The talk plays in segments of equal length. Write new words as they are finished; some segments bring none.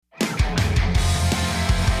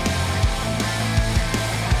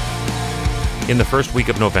In the first week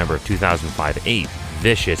of November of 2005, a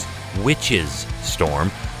vicious witches storm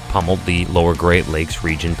pummeled the lower Great Lakes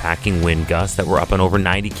region, packing wind gusts that were up and over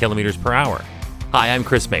 90 kilometers per hour. Hi, I'm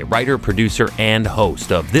Chris May, writer, producer, and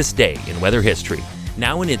host of This Day in Weather History,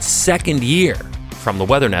 now in its second year from the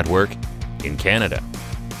Weather Network in Canada.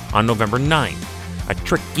 On November 9th, a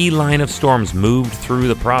tricky line of storms moved through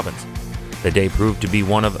the province. The day proved to be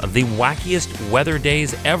one of the wackiest weather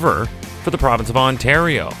days ever for the province of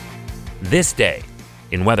Ontario. This day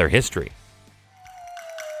in weather history.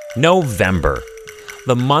 November,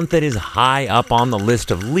 the month that is high up on the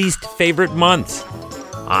list of least favorite months.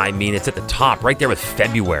 I mean, it's at the top, right there with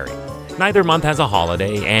February. Neither month has a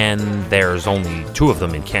holiday, and there's only two of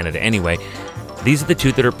them in Canada anyway. These are the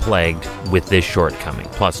two that are plagued with this shortcoming.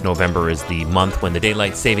 Plus, November is the month when the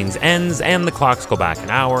daylight savings ends and the clocks go back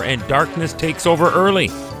an hour and darkness takes over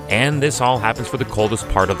early. And this all happens for the coldest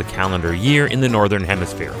part of the calendar year in the Northern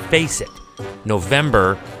Hemisphere. Face it,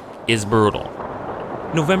 November is brutal.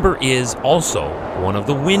 November is also one of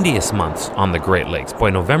the windiest months on the Great Lakes. Boy,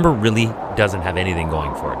 November really doesn't have anything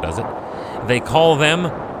going for it, does it? They call them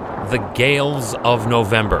the Gales of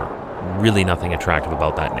November. Really nothing attractive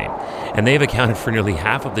about that name. And they've accounted for nearly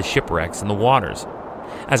half of the shipwrecks in the waters.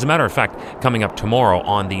 As a matter of fact, coming up tomorrow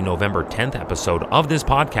on the November 10th episode of this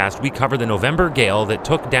podcast, we cover the November gale that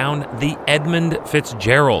took down the Edmund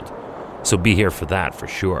Fitzgerald. So be here for that for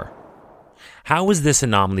sure. How is this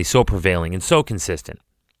anomaly so prevailing and so consistent?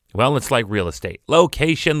 Well, it's like real estate.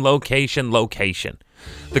 Location, location, location.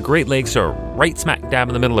 The Great Lakes are right smack dab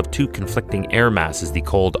in the middle of two conflicting air masses, the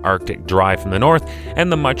cold Arctic dry from the north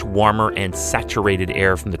and the much warmer and saturated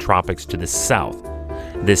air from the tropics to the south.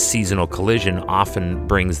 This seasonal collision often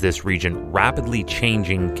brings this region rapidly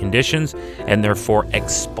changing conditions and therefore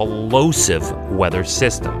explosive weather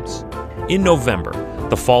systems. In November,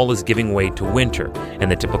 the fall is giving way to winter,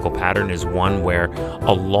 and the typical pattern is one where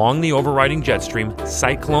along the overriding jet stream,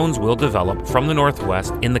 cyclones will develop from the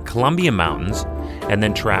northwest in the Columbia Mountains and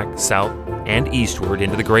then track south and eastward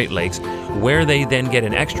into the Great Lakes, where they then get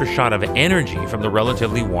an extra shot of energy from the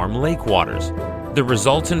relatively warm lake waters. The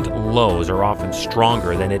resultant lows are often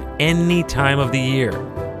stronger than at any time of the year.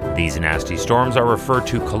 These nasty storms are referred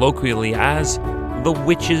to colloquially as the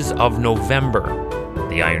Witches of November.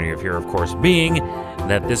 The irony of here, of course, being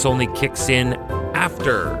that this only kicks in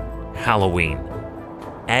after Halloween.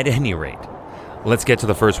 At any rate, let's get to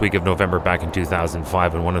the first week of November back in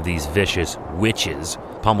 2005 when one of these vicious witches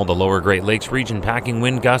pummeled the lower Great Lakes region, packing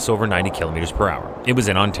wind gusts over 90 kilometers per hour. It was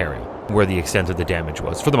in Ontario, where the extent of the damage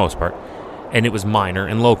was, for the most part, and it was minor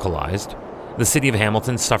and localized. The city of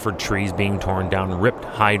Hamilton suffered trees being torn down, ripped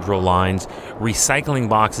hydro lines, recycling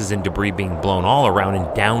boxes and debris being blown all around,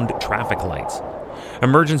 and downed traffic lights.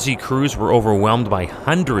 Emergency crews were overwhelmed by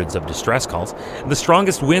hundreds of distress calls. The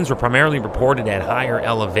strongest winds were primarily reported at higher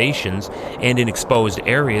elevations and in exposed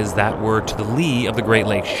areas that were to the lee of the Great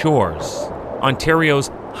Lakes shores. Ontario's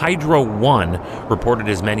Hydro One reported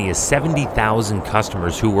as many as 70,000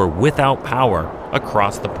 customers who were without power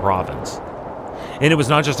across the province. And it was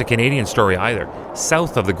not just a Canadian story either.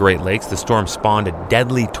 South of the Great Lakes, the storm spawned a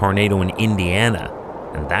deadly tornado in Indiana,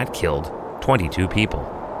 and that killed 22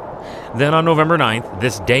 people. Then on November 9th,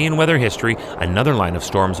 this day in weather history, another line of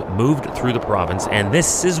storms moved through the province, and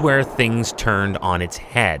this is where things turned on its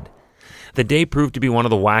head. The day proved to be one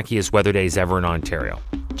of the wackiest weather days ever in Ontario.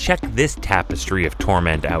 Check this tapestry of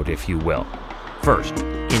torment out, if you will. First,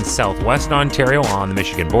 in southwest Ontario on the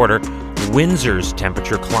Michigan border, Windsor's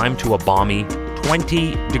temperature climbed to a balmy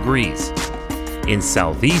 20 degrees. In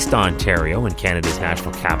southeast Ontario, in Canada's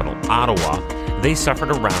national capital, Ottawa, they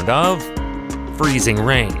suffered a round of freezing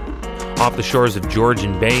rain. Off the shores of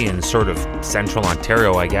Georgian Bay in sort of central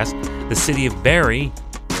Ontario, I guess, the city of Barrie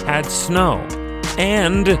had snow.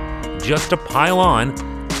 And just to pile on,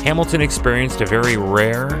 Hamilton experienced a very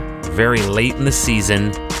rare, very late in the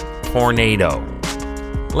season tornado.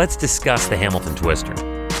 Let's discuss the Hamilton Twister.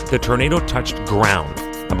 The tornado touched ground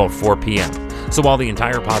about 4 p.m., so while the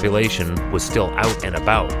entire population was still out and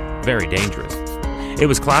about, very dangerous. It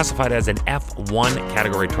was classified as an F1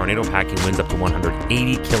 category tornado, packing winds up to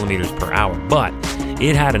 180 kilometers per hour, but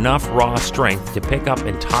it had enough raw strength to pick up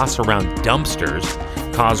and toss around dumpsters,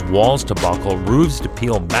 cause walls to buckle, roofs to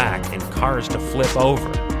peel back, and cars to flip over.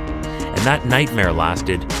 And that nightmare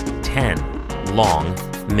lasted 10 long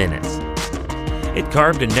minutes. It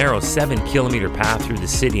carved a narrow 7-kilometer path through the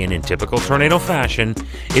city, and in typical tornado fashion,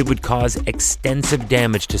 it would cause extensive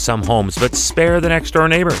damage to some homes, but spare the next-door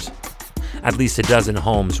neighbors. At least a dozen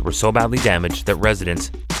homes were so badly damaged that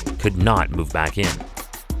residents could not move back in.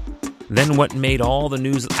 Then what made all the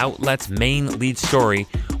news outlets' main lead story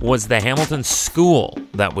was the Hamilton School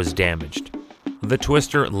that was damaged. the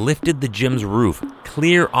twister lifted the gym's roof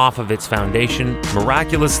clear off of its foundation.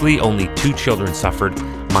 Miraculously, only 2 children suffered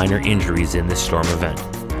minor injuries in this storm event.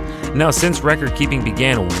 Now, since record-keeping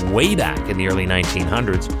began way back in the early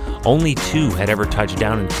 1900s, only 2 had ever touched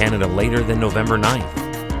down in Canada later than November 9th.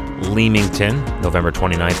 Leamington, November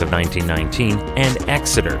 29th of 1919, and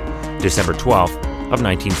Exeter, December 12th of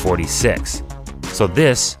 1946. So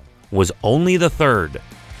this was only the 3rd,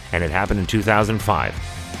 and it happened in 2005,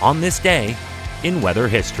 on this day in weather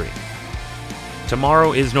history.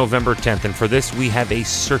 Tomorrow is November 10th, and for this we have a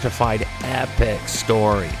certified epic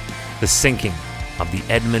story, the sinking of the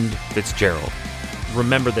Edmund Fitzgerald.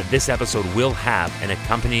 Remember that this episode will have an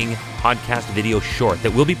accompanying podcast video short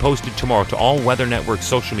that will be posted tomorrow to all Weather Network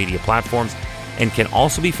social media platforms and can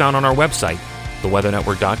also be found on our website,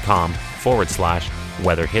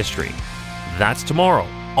 theweathernetwork.com/weather history. That's tomorrow,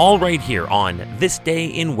 all right here on This Day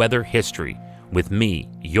in Weather History with me,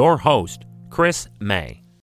 your host, Chris May.